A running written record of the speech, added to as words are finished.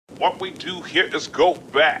what we do here is go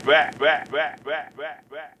back.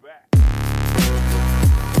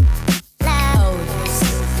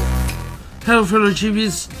 Hello fellow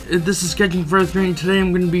Chibies, this is Sketching for Earth 3, and today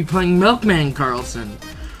I'm going to be playing Milkman Karlson,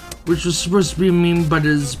 which was supposed to be a meme, but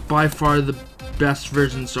is by far the best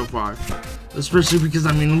version so far. Especially because,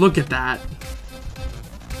 I mean, look at that.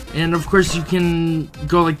 And of course you can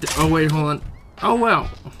go like the— oh wait, hold on. Oh wow.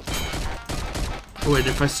 Oh wait,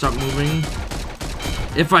 if I stop moving?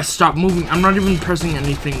 If I stop moving, I'm not even pressing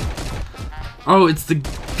anything. Oh, it's the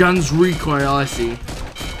gun's recoil, I see.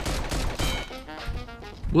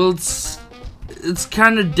 Well, it's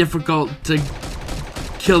kind of difficult to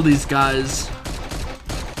kill these guys.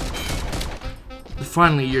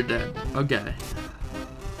 Finally, you're dead. Okay.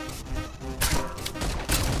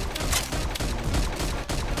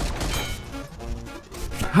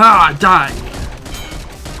 Ha! Die!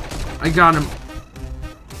 I got him.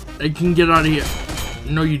 I can get out of here.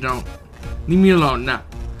 No, you don't. Leave me alone now.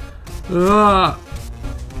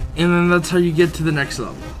 And then that's how you get to the next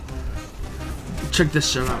level. Check this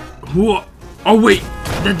shit out. Whoa. Oh wait,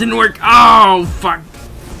 that didn't work. Oh fuck.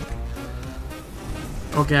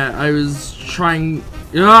 Okay, I was trying.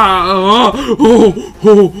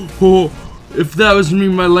 If that was me,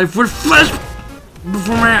 my life would flash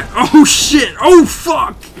before my— oh shit. Oh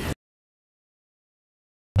fuck.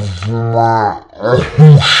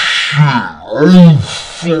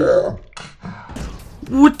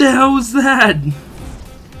 What the hell was that?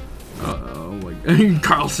 Oh my god.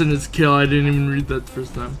 Karlson is kill. I didn't even read that the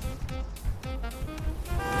first time.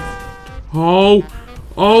 Oh,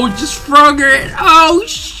 just Frogger it. Oh,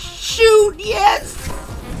 shoot, yes.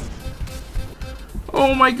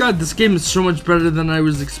 Oh my god, this game is so much better than I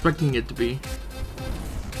was expecting it to be.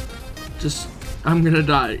 I'm gonna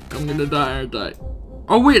die, aren't I?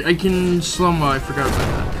 Oh wait, I can slow-mo, I forgot about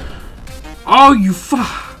that. Oh, you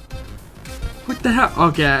what the hell?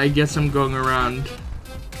 Okay, I guess I'm going around.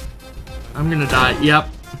 I'm gonna die, yep.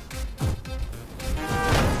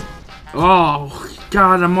 Oh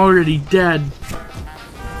god, I'm already dead.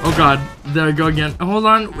 Oh god, there I go again. Hold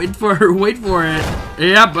on, wait for it.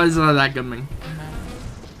 Yep, I saw that coming.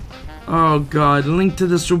 Oh god, link to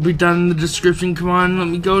this will be down in the description. Come on, let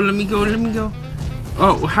me go.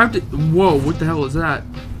 Oh, how did— whoa, what the hell is that?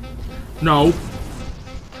 No.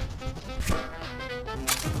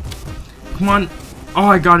 Come on. Oh,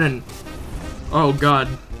 I got in. Oh god.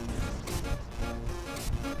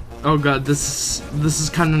 Oh god, this is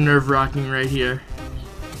kind of nerve-wracking right here.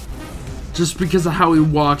 Just because of how he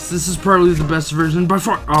walks. This is probably the best version by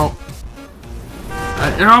far. Oh.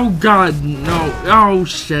 Oh god, no. Oh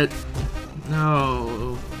shit.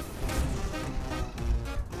 No.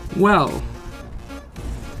 Well,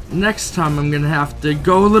 next time I'm gonna have to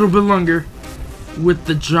go a little bit longer with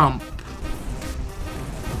the jump.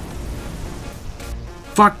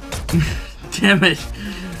 Fuck. Damn it.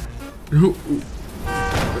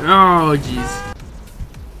 Oh jeez.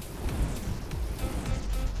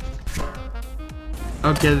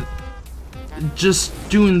 Okay, just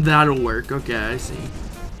doing that'll work. Okay, I see.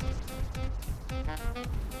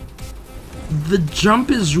 The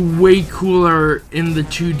jump is way cooler in the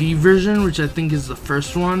 2D version, which I think is the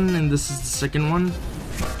first one, and this is the second one.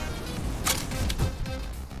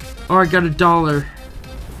 Oh, I got $1.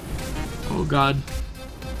 Oh god.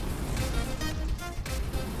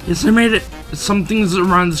 Yes, I made it. Something's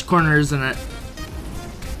around this corner, isn't it?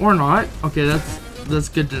 Or not. Okay, that's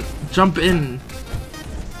good to jump in.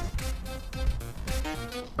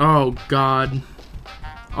 Oh god.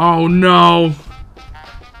 Oh no.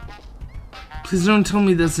 Please don't tell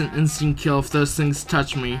me that's an instant kill if those things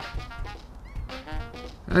touch me.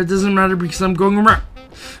 It doesn't matter because I'm going around.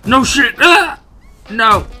 No shit. Ah!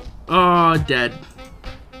 No. Oh, dead.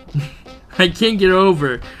 I can't get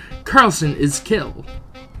over. Karlson is kill.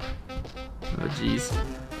 Oh jeez.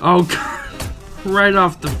 Oh god. Right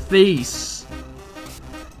off the face.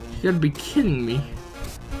 You gotta be kidding me.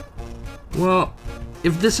 Well,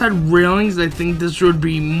 if this had railings, I think this would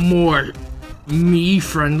be more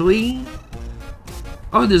me-friendly.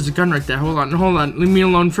 Oh, there's a gun right there. Hold on. Leave me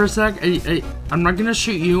alone for a sec. I'm not gonna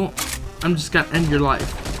shoot you. I'm just gonna end your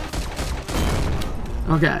life.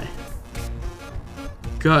 Okay.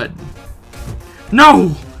 Good.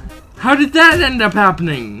 No! How did that end up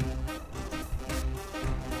happening?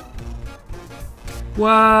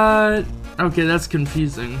 What? Okay, that's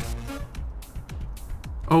confusing.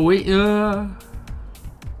 Oh, wait,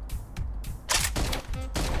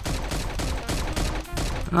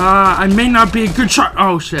 I may not be a good shot.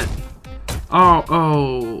 Oh, shit.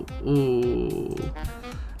 Oh.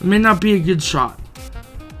 I may not be a good shot.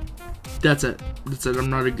 That's it. I'm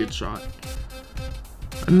not a good shot.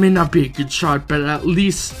 may not be a good shot, but at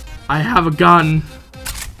least I have a gun.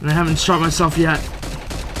 And I haven't shot myself yet.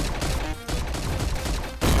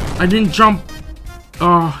 I didn't jump.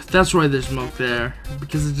 Oh, that's why there's milk there.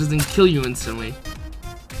 Because it doesn't kill you instantly.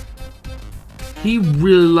 He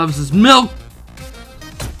really loves his milk.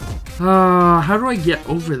 How do I get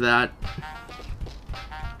over that?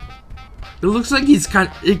 It looks like he's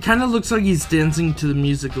it kind of looks like he's dancing to the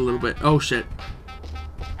music a little bit. Oh shit.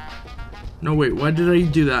 No wait, why did I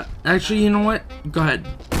do that? Actually, you know what? Go ahead.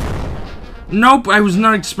 Nope, I was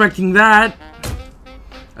not expecting that.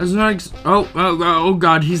 I was not oh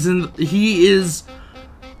god, he is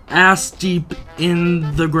ass deep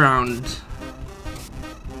in the ground.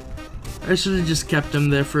 I should have just kept him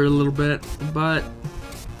there for a little bit, but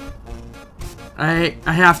I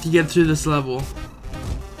have to get through this level.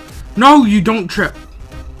 No, you don't trip.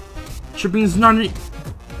 Tripping is not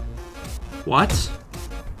What?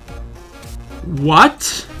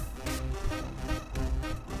 What?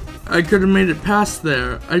 I could have made it past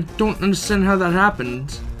there. I don't understand how that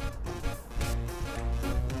happened.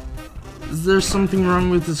 Is there something wrong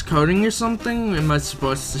with this coding or something? Am I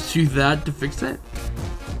supposed to do that to fix it?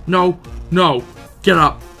 No, no, get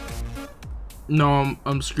up. No,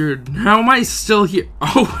 I'm screwed. How am I still here?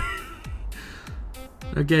 Oh.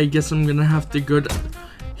 Okay, I guess I'm gonna have to go to...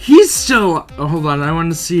 He's still... Oh, hold on, I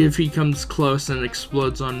want to see if he comes close and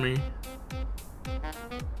explodes on me.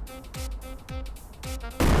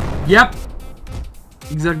 Yep.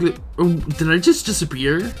 Exactly. Oh, did I just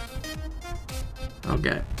disappear?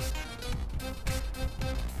 Okay.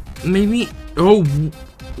 Maybe... Oh,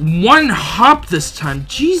 one hop this time.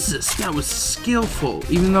 Jesus, that was skillful.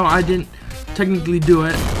 Even though I didn't technically do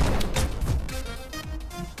it.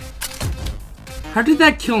 How did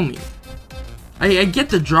that kill me? I get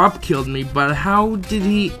the drop killed me, but how did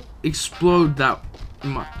he explode that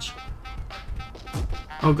much?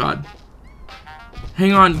 Oh god.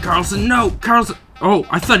 Hang on, Karlson. No, Karlson. Oh,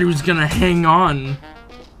 I thought he was gonna hang on.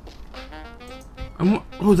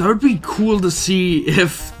 Oh, that would be cool to see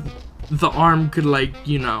if the arm could, like,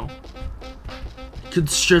 you know, could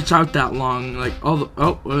stretch out that long. Like, all the...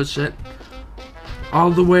 Oh shit.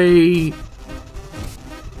 All the way...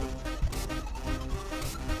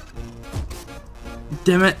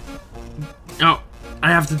 Damn it. Oh, I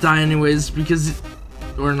have to die anyways because...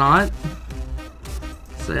 Or not.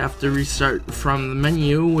 So I have to restart from the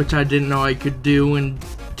menu, which I didn't know I could do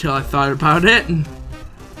until I thought about it.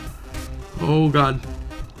 Oh god.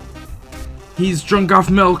 He's drunk off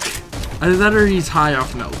milk. Either that or he's high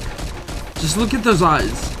off milk. Just look at those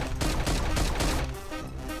eyes.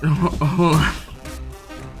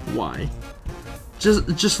 Why?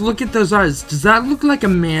 Just look at those eyes. Does that look like a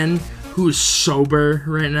man who is sober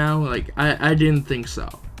right now? Like, I didn't think so.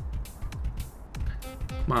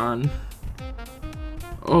 Come on.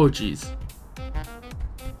 Oh, jeez.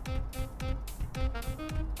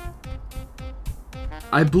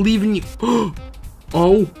 I believe in you.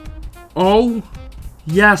 Oh.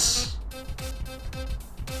 Yes.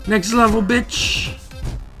 Next level, bitch.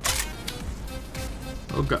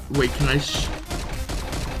 Oh, God. Wait, can I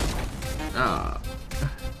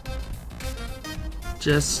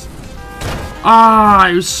just...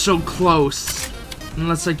 I was so close.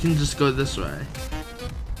 Unless I can just go this way.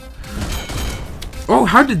 Oh,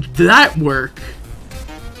 how did that work?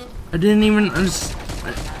 I didn't even understand.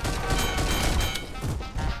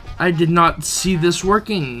 I did not see this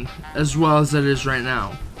working as well as it is right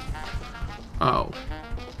now. Oh.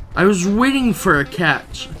 I was waiting for a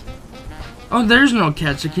catch. Oh, there's no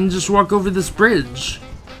catch. I can just walk over this bridge.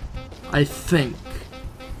 I think.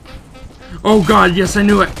 Oh god, yes, I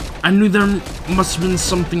knew it. I knew there must have been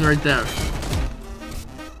something right there.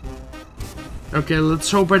 Okay, let's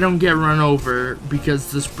hope I don't get run over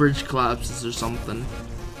because this bridge collapses or something.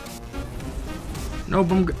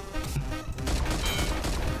 Nope, I'm good.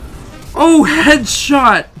 Oh,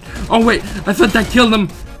 headshot! Oh wait, I thought that killed him.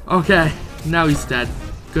 Okay, now he's dead.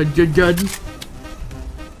 Good, good, good.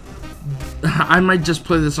 I might just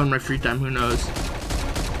play this on my free time, who knows.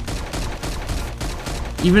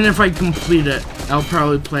 Even if I complete it, I'll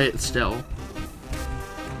probably play it still.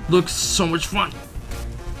 Looks so much fun.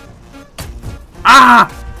 Ah!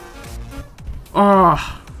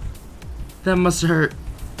 Oh, that must hurt.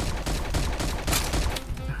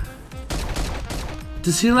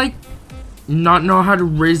 Does he, like, not know how to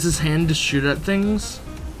raise his hand to shoot at things?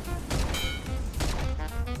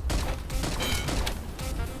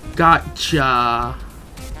 Gotcha.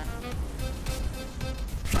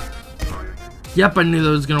 Yep, I knew that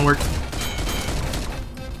was gonna work.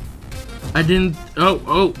 I didn't...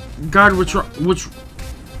 Oh, God, what's wrong?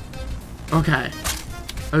 Okay.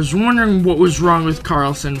 I was wondering what was wrong with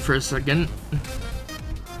Karlson for a second.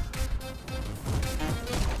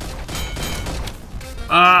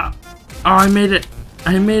 Oh, I made it.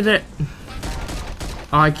 I made it.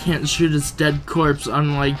 Oh, I can't shoot his dead corpse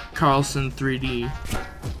unlike Karlson 3D.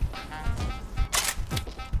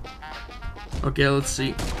 Okay, let's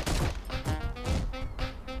see.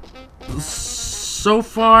 So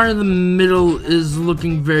far, the middle is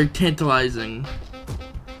looking very tantalizing.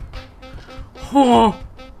 Oh!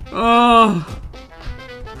 Oh!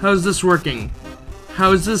 How's this working?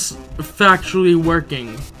 How is this factually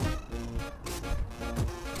working?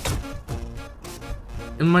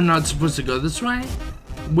 Am I not supposed to go this way?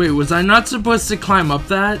 Wait, was I not supposed to climb up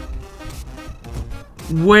that?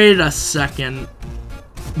 Wait a second.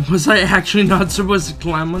 Was I actually not supposed to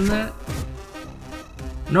climb on that?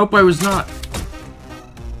 Nope, I was not.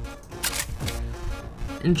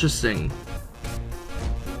 Interesting.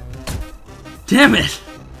 Damn it!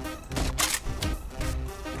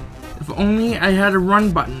 If only I had a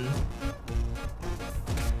run button.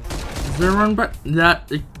 Is there a run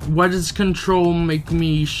button? Why does control make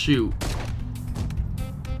me shoot?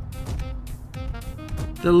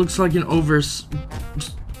 That looks like an oversight.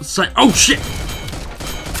 Oh shit!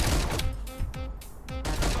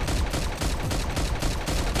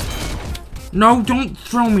 No, don't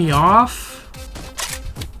throw me off.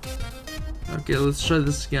 Okay, let's try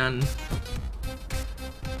this again.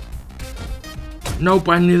 Nope,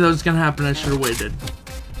 I knew that was gonna happen. I should have waited.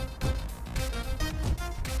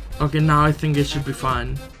 Okay, now I think it should be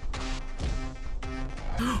fine.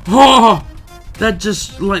 Oh! That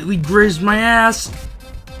just lightly grazed my ass.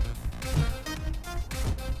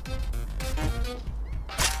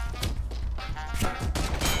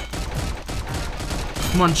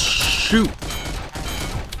 Come on, shoot.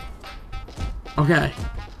 Okay.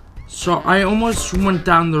 So I almost went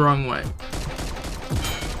down the wrong way.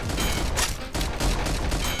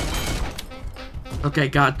 Okay,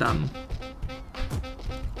 got them.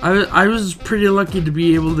 I was pretty lucky to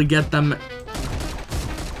be able to get them.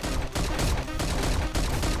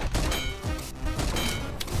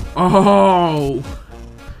 Oh!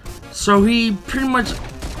 So he pretty much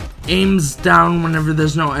aims down whenever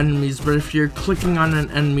there's no enemies, but if you're clicking on an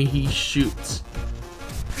enemy, he shoots.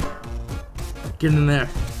 Get in there.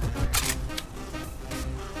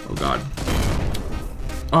 Oh god.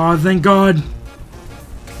 Oh, thank god.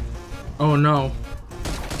 Oh no.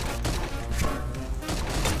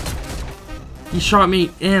 He shot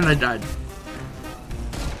me and I died.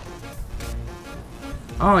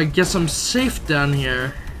 Oh, I guess I'm safe down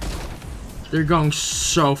here. They're going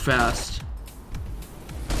so fast.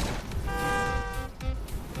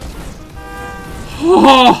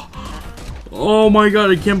 Oh! Oh my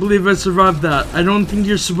god, I can't believe I survived that. I don't think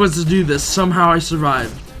you're supposed to do this. Somehow I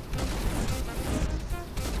survived.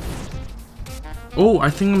 Oh, I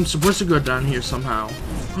think I'm supposed to go down here somehow.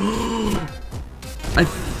 I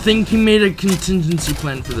think he made a contingency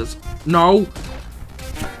plan for this. No.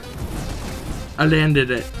 I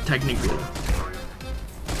landed it, technically.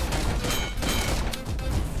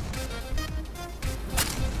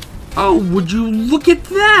 Oh, would you look at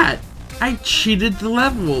that? I cheated the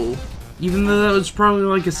level. Even though that was probably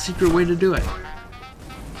like a secret way to do it.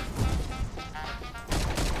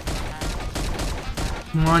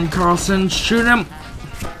 Come on, Karlson, shoot him.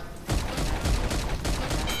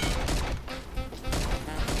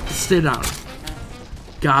 Stay down.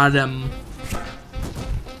 Got him.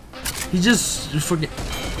 He just fucking...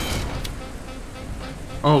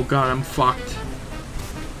 Oh god, I'm fucked.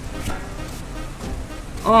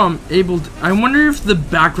 Oh, I'm able to... I wonder if the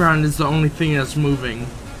background is the only thing that's moving.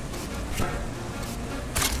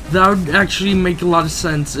 That would actually make a lot of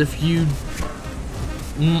sense if you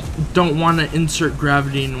don't want to insert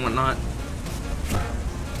gravity and whatnot.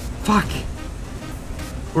 Fuck.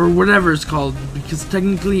 Or whatever it's called, because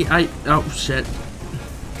technically oh shit.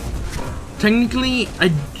 Technically, I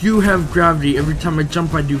do have gravity. Every time I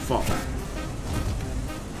jump, I do fall.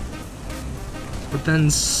 But then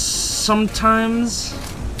sometimes...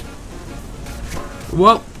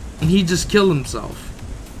 Well, he just killed himself.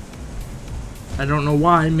 I don't know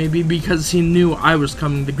why. Maybe because he knew I was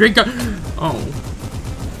coming. The great guy. Oh.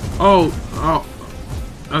 Oh.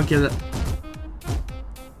 Okay, that.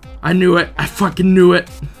 I knew it. I fucking knew it.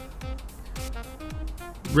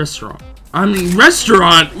 Restaurant. I mean,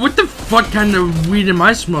 restaurant? What the fuck kind of weed am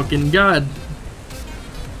I smoking? God.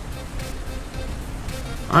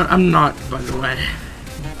 I'm not, by the way.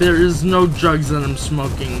 There is no drugs that I'm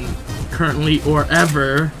smoking currently or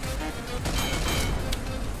ever.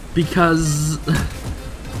 Because...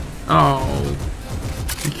 Oh.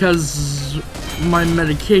 Because my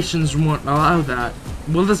medications won't allow that.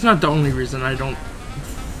 Well, that's not the only reason I don't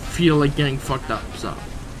feel like getting fucked up, so.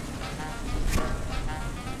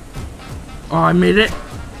 Oh, I made it.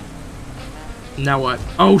 Now what?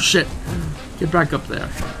 Oh, shit. Get back up there.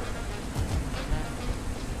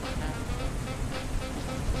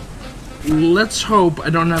 Let's hope I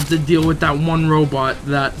don't have to deal with that one robot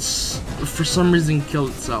that's, for some reason, killed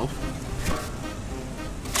itself.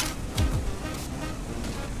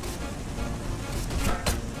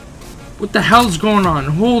 What the hell's going on?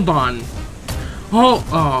 Hold on.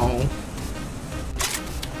 Oh.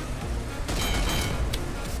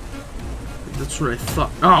 That's what I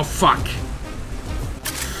thought. Oh, fuck.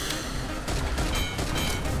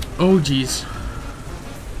 Oh, jeez.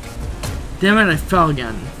 Damn it, I fell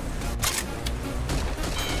again.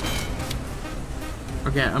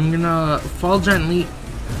 Okay, I'm gonna fall gently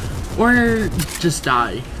or just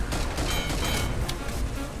die.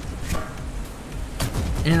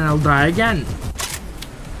 And I'll die again.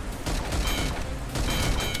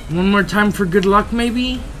 One more time for good luck,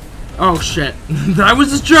 maybe? Oh, shit. That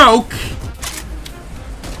was a joke!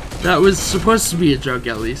 That was supposed to be a joke,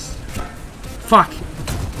 at least. Fuck.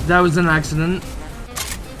 That was an accident.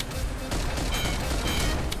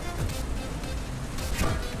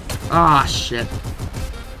 Ah, shit.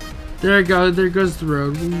 There we go. There goes the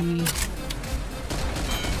road.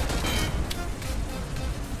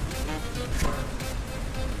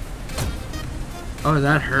 Oh,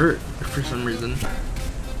 that hurt for some reason.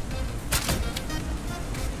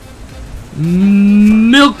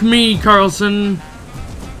 Milk me, Karlson.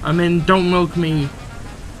 I mean, don't milk me.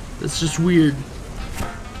 That's just weird.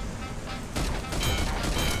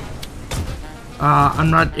 I'm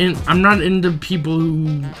not into people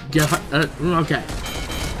who get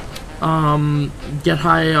get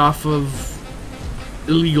high off of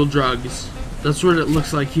illegal drugs. That's what it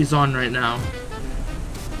looks like he's on right now.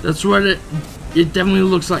 That's what it definitely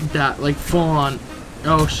looks like that, like full on.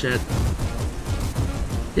 Oh shit.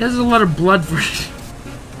 He has a lot of blood for it.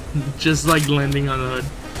 Just like landing on the hood.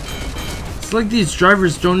 It's like these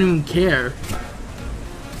drivers don't even care.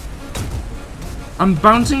 I'm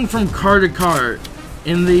bouncing from car to car,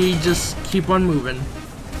 and they just keep on moving.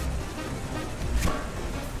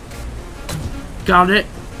 Got it.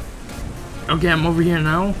 Okay, I'm over here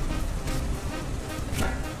now.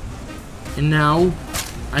 And now,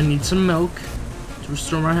 I need some milk to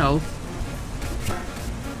restore my health.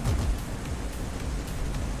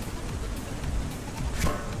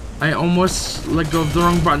 I almost let go of the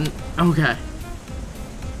wrong button. Okay.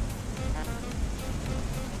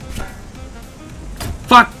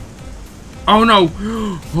 Fuck! Oh no!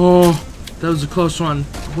 Oh, that was a close one.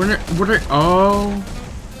 Oh.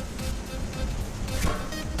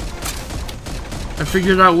 I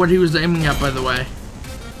figured out what he was aiming at, by the way.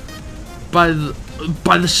 By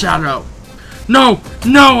the shadow. No!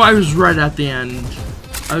 No! I was right at the end.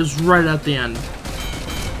 I was right at the end.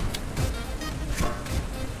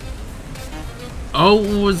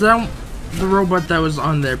 Oh, was that the robot that was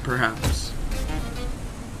on there, perhaps?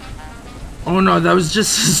 Oh no, that was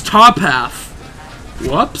just his top half.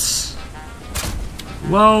 Whoops.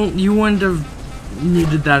 Well, you wouldn't have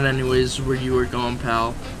needed that anyways, where you were going,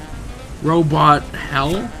 pal. Robot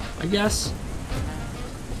hell, I guess?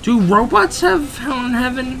 Do robots have hell and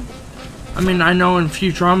heaven? I mean, I know in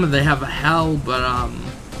Futurama they have a hell, but,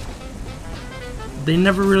 they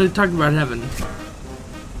never really talked about heaven.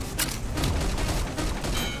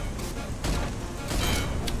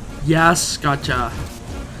 Yes, gotcha.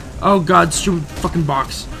 Oh god, stupid fucking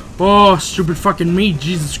box. Oh, stupid fucking me.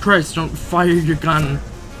 Jesus Christ, don't fire your gun.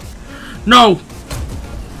 No!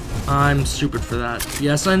 I'm stupid for that.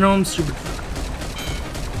 Yes, I know I'm stupid for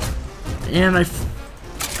that. And I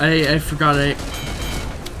forgot it.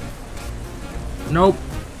 Nope.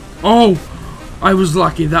 Oh! I was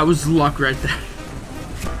lucky. That was luck right there.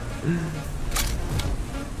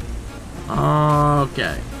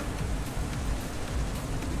 Okay.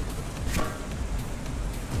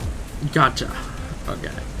 Gotcha.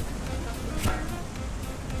 Okay.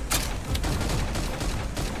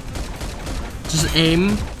 Just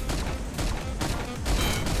aim.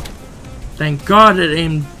 Thank God it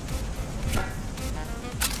aimed.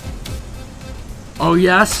 Oh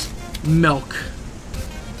yes, milk.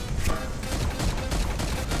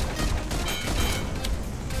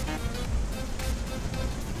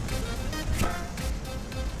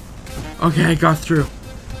 Okay, I got through.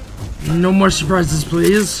 No more surprises,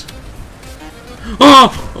 please.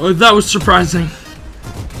 Oh, that was surprising.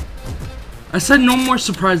 I said no more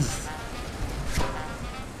surprises.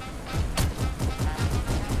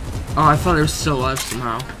 Oh, I thought I was still alive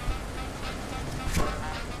somehow.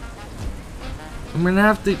 I'm gonna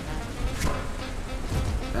have to...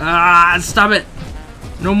 Ah, stop it.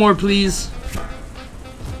 No more, please.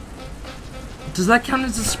 Does that count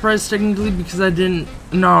as a surprise technically? Because I didn't...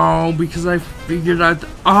 No, because I figured out... Oh,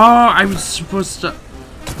 I was supposed to...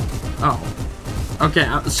 Oh. Okay,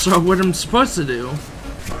 so what I'm supposed to do...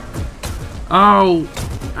 Oh,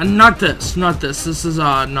 not this, not this. This is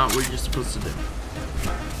not what you're supposed to do.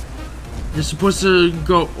 You're supposed to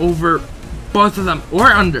go over both of them, or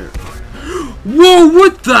under. Whoa,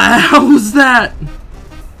 what the hell was that?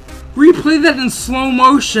 Replay that in slow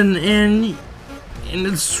motion, and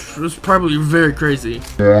it's probably very crazy.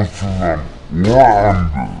 Both of them were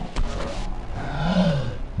under.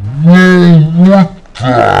 Whoa, what the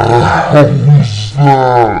hell was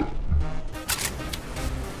that?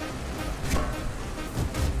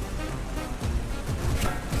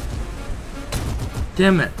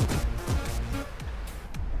 Damn it.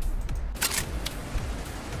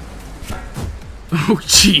 Oh,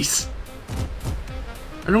 jeez.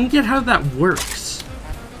 I don't get how that works.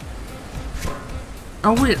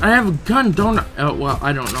 Oh, wait, I have a gun, don't I? Oh, well,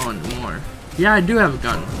 I don't know anymore. Yeah, I do have a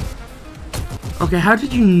gun. Okay, how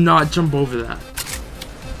did you not jump over that?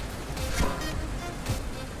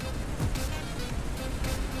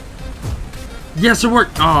 Yes, it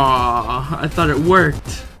worked. Aw, I thought it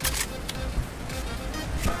worked.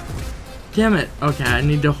 Damn it. Okay, I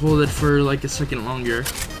need to hold it for like a second longer.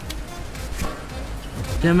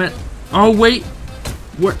 Damn it. Oh, wait.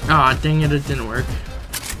 What? Ah, dang it, it didn't work.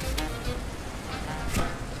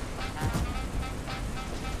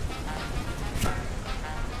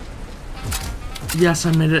 Yes,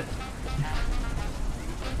 I made it.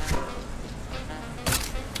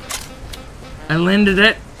 I landed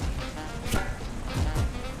it.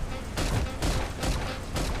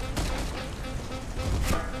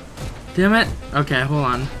 Damn it. Okay, hold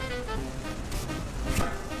on.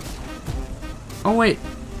 Oh, wait.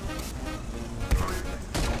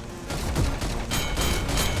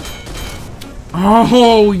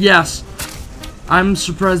 Oh, yes. I'm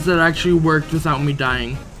surprised that actually worked without me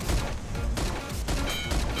dying.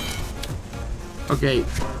 Okay,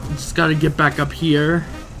 just gotta get back up here.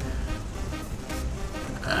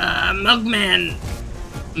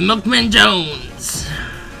 Milkman Jones.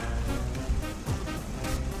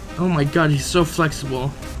 Oh my god, he's so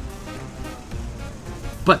flexible.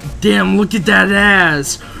 But damn, look at that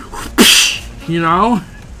ass. You know?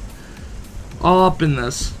 All up in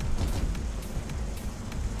this.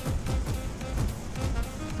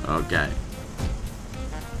 Okay.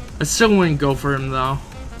 I still wouldn't go for him though.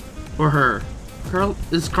 Or her.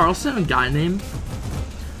 Is Karlson a guy name?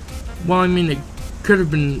 Well, I mean, it could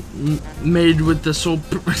have been made with the sole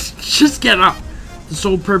just get up. The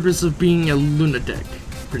sole purpose of being a lunatic.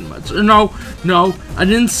 Pretty much. No, I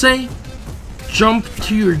didn't say jump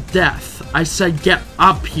to your death. I said get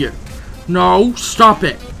up here. No, stop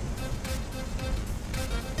it.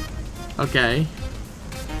 Okay.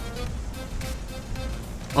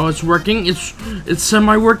 Oh, it's working. It's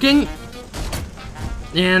semi-working.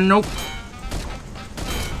 And nope.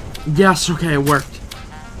 Yes, okay, it worked.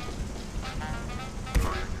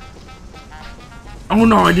 Oh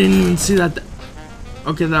no, I didn't even see that.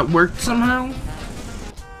 Okay, that worked somehow.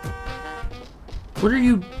 What are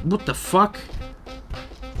you? What the fuck?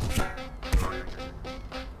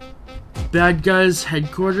 Bad guys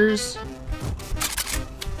headquarters.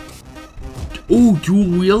 Oh,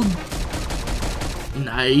 dual wield.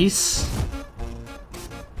 Nice.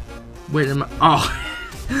 Wait a minute. Oh,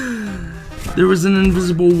 there was an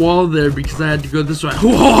invisible wall there because I had to go this way.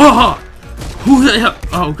 Who the hell?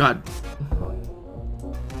 Oh god.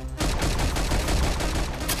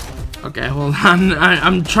 Okay, hold on.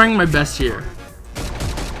 I'm trying my best here.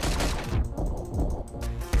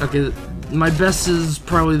 Okay, my best is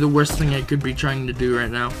probably the worst thing I could be trying to do right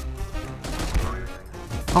now.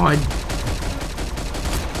 Oh,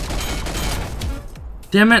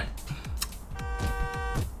 damn it.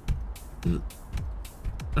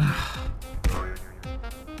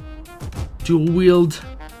 Dual wield.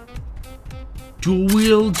 Dual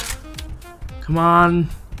wield. Come on.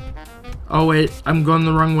 Oh wait, I'm going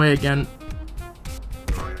the wrong way again.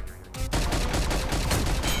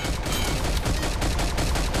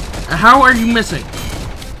 How are you missing?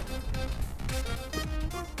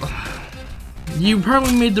 You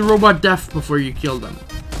probably made the robot deaf before you killed him.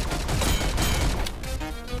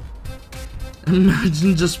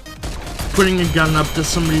 Imagine just putting a gun up to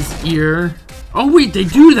somebody's ear. Oh wait, they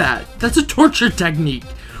do that! That's a torture technique!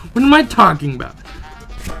 What am I talking about?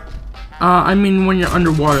 I mean, when you're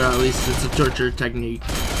underwater, at least it's a torture technique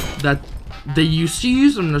that they used to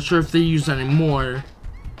use. I'm not sure if they use anymore.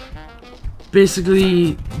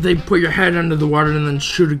 Basically, they put your head under the water and then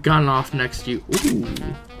shoot a gun off next to you. Ooh.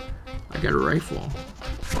 I got a rifle.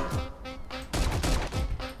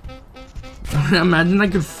 Imagine I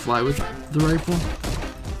could fly with the rifle.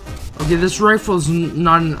 Okay, this rifle is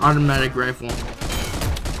not an automatic rifle.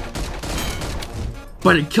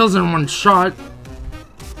 But it kills in one shot.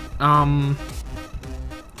 I'm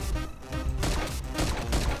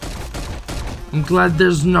glad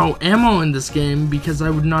there's no ammo in this game because I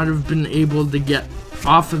would not have been able to get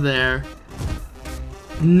off of there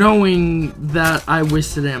knowing that I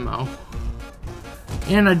wasted ammo.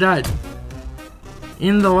 And I died.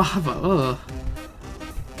 In the lava. Ugh.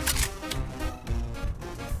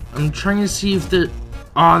 I'm trying to see if there...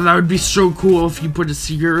 Oh, that would be so cool if you put a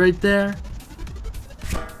secret right there.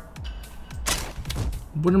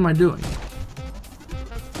 What am I doing?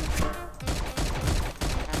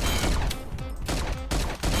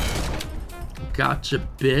 Gotcha,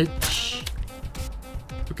 bitch.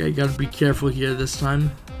 Okay, gotta be careful here this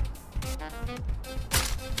time.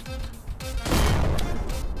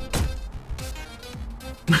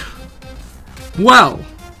 Well,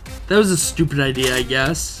 that was a stupid idea, I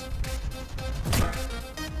guess.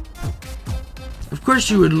 Of course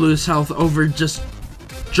you would lose health over just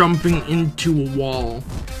jumping into a wall.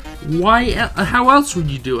 Why? How else would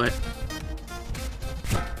you do it?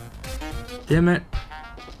 Damn it.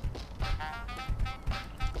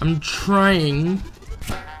 I'm trying.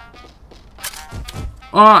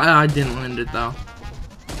 Oh, I didn't land it though.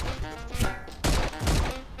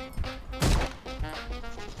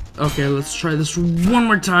 Okay, let's try this one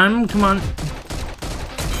more time. Come on.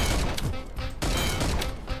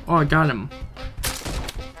 Oh, I got him.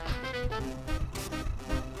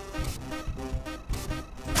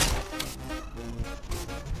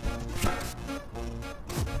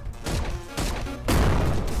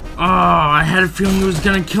 Oh, I had a feeling it was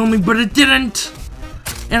gonna kill me, but it didn't!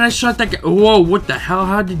 And I shot that guy. Whoa, what the hell?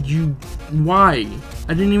 How did you... Why?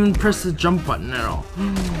 I didn't even press the jump button at all.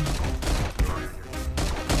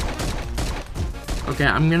 Okay,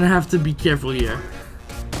 I'm gonna have to be careful here.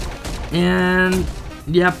 And...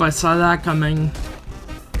 Yep, I saw that coming.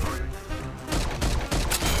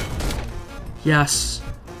 Yes.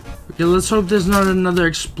 Okay, let's hope there's not another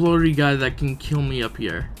explodey guy that can kill me up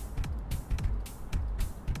here.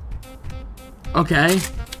 Okay.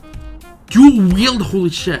 Dual wield, holy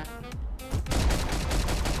shit.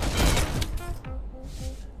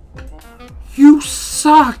 You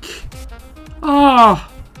suck. Oh.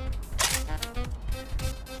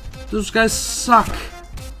 Those guys suck.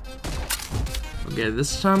 Okay,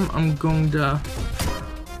 this time I'm going to...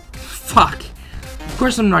 Fuck. Of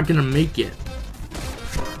course I'm not gonna make it.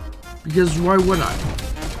 Because why would I?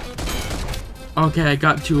 Okay, I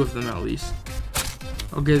got 2 of them at least.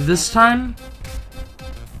 Okay, this time...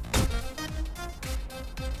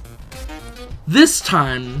 This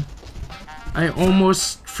time, I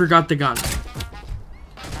almost forgot the gun.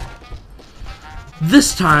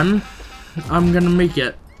 This time, I'm gonna make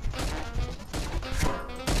it.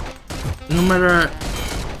 No matter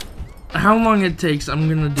how long it takes, I'm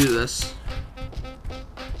gonna do this.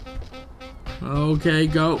 Okay,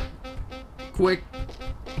 go. Quick.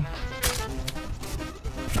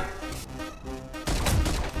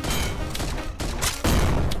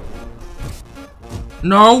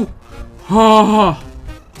 No! Oh,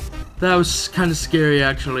 that was kind of scary,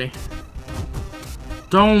 actually.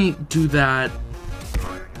 Don't do that.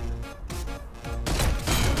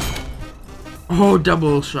 Oh,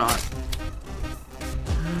 double shot.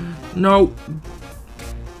 No.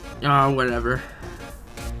 Ah, whatever.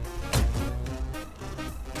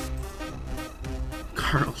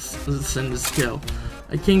 Karlson is kill.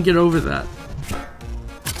 I can't get over that.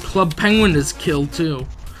 Club Penguin is kill too.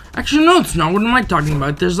 Actually, no, it's not. What am I talking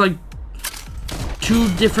about? There's like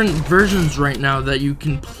 2 different versions right now that you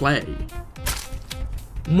can play.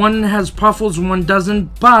 One has Puffles, one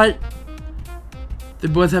doesn't, but they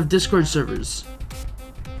both have Discord servers.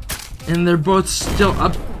 And they're both still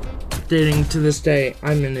updating to this day.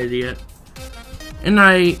 I'm an idiot. And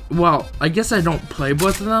well, I guess I don't play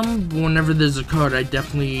both of them, but whenever there's a code, I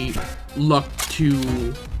definitely look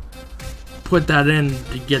to put that in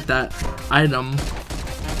to get that item.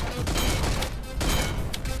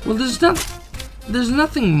 Well, there's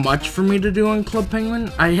nothing much for me to do on Club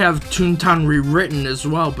Penguin. I have Toontown Rewritten as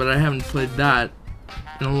well, but I haven't played that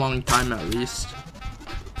in a long time at least.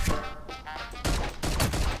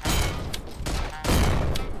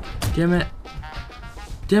 Damn it.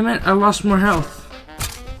 Damn it, I lost more health.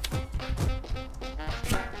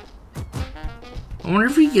 I wonder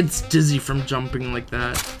if he gets dizzy from jumping like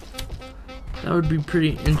that. That would be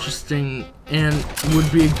pretty interesting and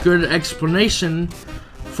would be a good explanation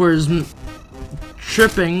for his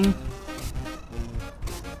tripping.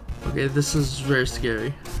 Okay, this is very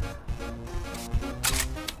scary.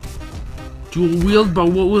 Dual wield, but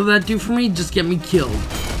what will that do for me? Just get me killed.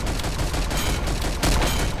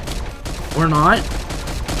 Or not.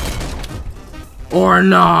 Or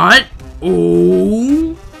not.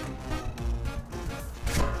 Oh.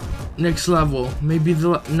 Next level. Maybe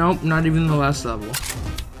the... Nope, not even the last level.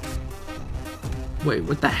 Wait,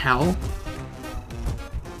 what the hell?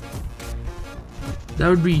 That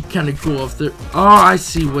would be kind of cool if there... Oh, I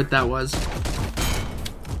see what that was.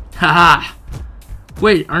 Haha.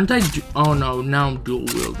 Wait, aren't I... Oh no, now I'm dual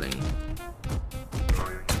wielding.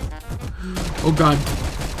 Oh god.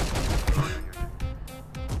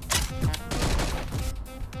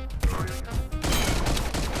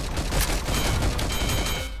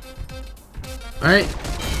 Alright.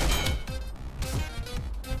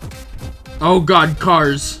 Oh god,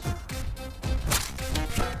 cars.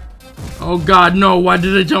 Oh god, no, why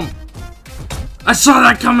did I jump? I saw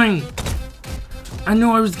that coming! I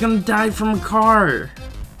knew I was gonna die from a car.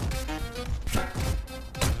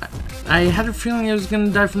 I had a feeling I was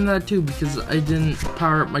gonna die from that too because I didn't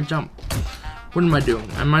power up my jump. What am I doing?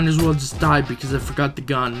 I might as well just die because I forgot the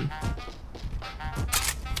gun.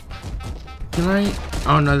 Can I?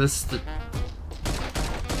 Oh no, this is the...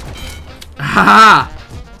 Haha!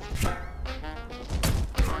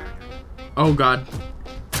 Oh god.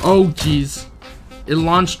 Oh jeez. It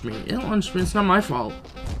launched me. It launched me. It's not my fault.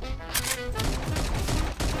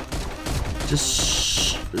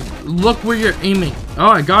 Just look where you're aiming. Oh,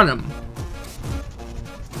 I got him.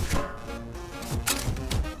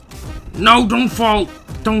 No, don't fall.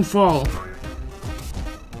 Don't fall.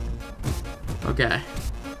 Okay.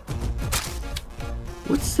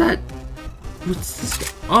 What's that? What's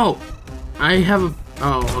this? Oh, I have a...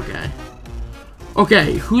 Oh, okay.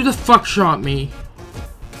 Okay, who the fuck shot me?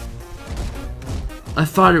 I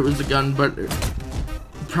thought it was a gun, but it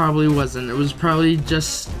probably wasn't. It was probably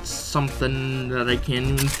just something that I can't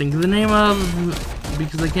even think of the name of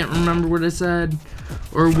because I can't remember what I said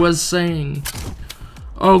or was saying.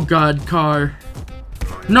 Oh god, car.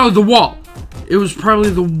 No, the wall. It was probably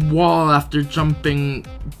the wall after jumping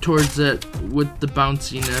towards it with the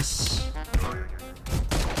bounciness.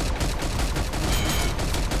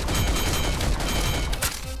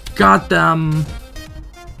 Got them.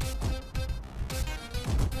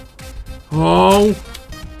 Oh.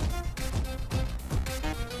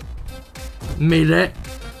 Made it.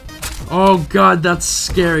 Oh god, that's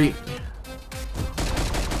scary.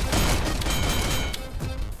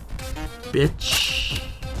 Bitch.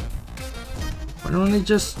 Why don't I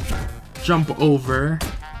just jump over?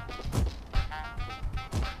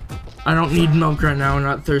 I don't need milk right now, I'm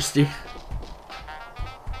not thirsty.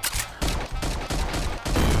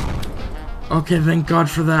 Okay, thank god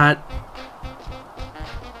for that.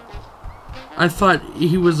 I thought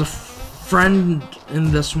he was a friend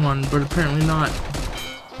in this one, but apparently not.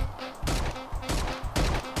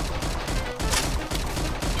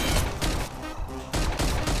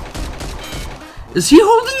 Is he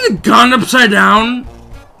holding the gun upside down?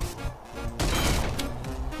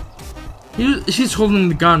 He's holding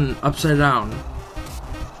the gun upside down.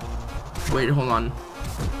 Wait, hold on.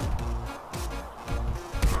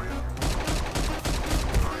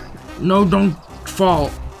 No, don't fall.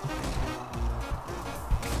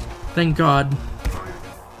 Thank God.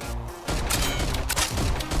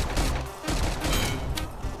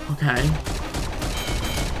 Okay.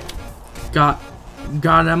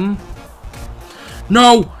 Got him.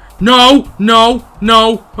 No! No! No!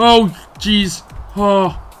 No! Oh, jeez.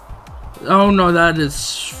 Oh. Oh no, that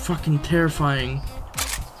is fucking terrifying.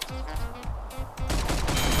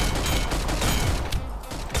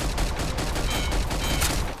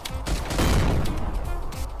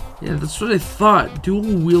 Yeah, that's what I thought. Dual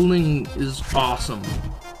wielding is awesome.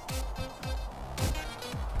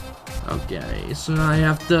 Okay, so now I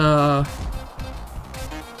have to...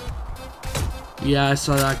 Yeah, I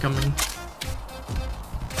saw that coming.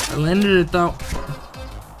 I landed it though.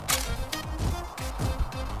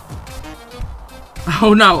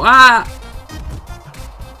 Oh no! Ah!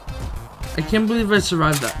 I can't believe I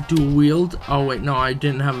survived that. Dual wield? Oh wait, no, I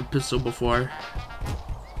didn't have a pistol before.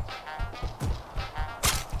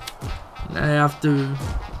 I have to...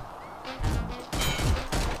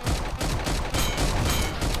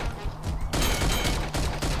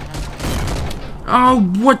 Oh,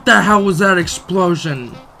 what the hell was that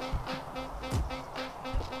explosion?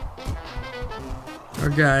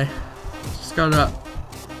 Okay. Just gotta...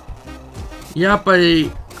 Yep,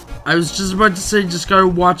 I was just about to say, just gotta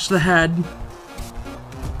watch the head.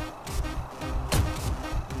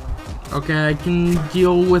 Okay, I can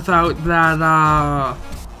deal without that,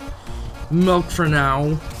 milk for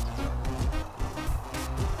now.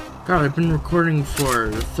 God, I've been recording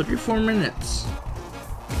for 34 minutes.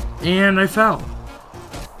 And I fell.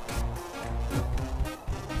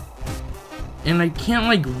 And I can't,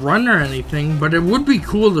 like, run or anything, but it would be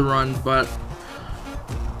cool to run, but...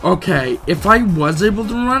 Okay, if I was able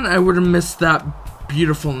to run, I would have missed that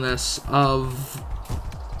beautifulness of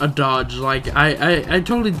a dodge. Like, I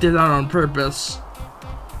totally did that on purpose.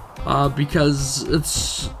 Because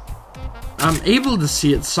it's... I'm able to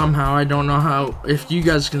see it somehow. I don't know how, if you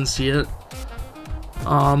guys can see it.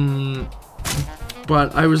 But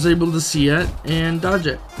I was able to see it and dodge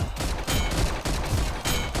it.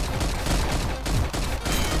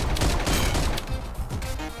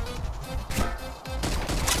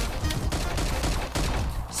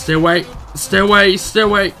 Stay away, stay away, stay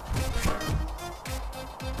away.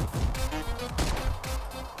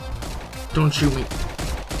 Don't shoot me.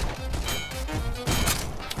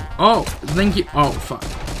 Oh, thank you. Oh, fuck.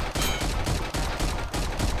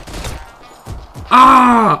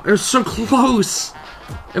 Ah, it was so close.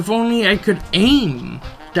 If only I could aim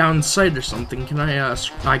down sight or something. Can I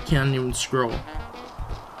I can't even scroll.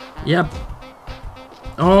 Yep.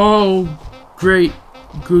 Oh, great.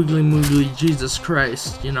 Googly moogly, Jesus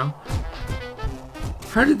Christ, you know.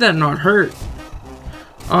 How did that not hurt?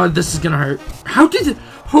 Oh, this is gonna hurt. How did it?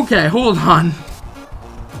 Okay, hold on.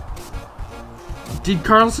 Did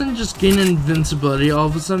Karlson just gain invincibility all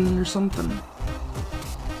of a sudden or something?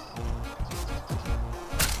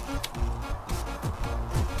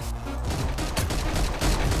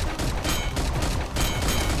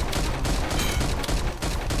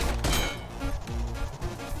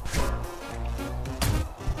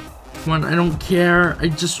 Come on, I don't care. I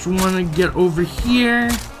just want to get over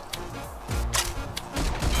here.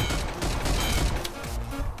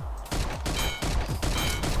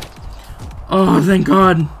 Oh, thank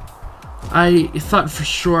God. I thought for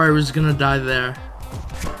sure I was gonna die there.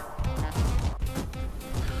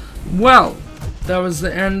 Well, that was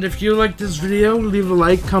the end. If you liked this video, leave a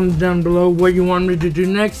like, comment down below what you want me to do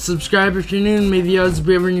next. Subscribe if you're new, and may the odds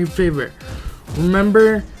be ever in your favor.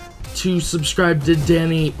 Remember to subscribe to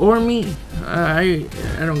Danny or me. I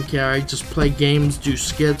don't care. I just play games, do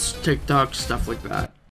skits, TikTok, stuff like that.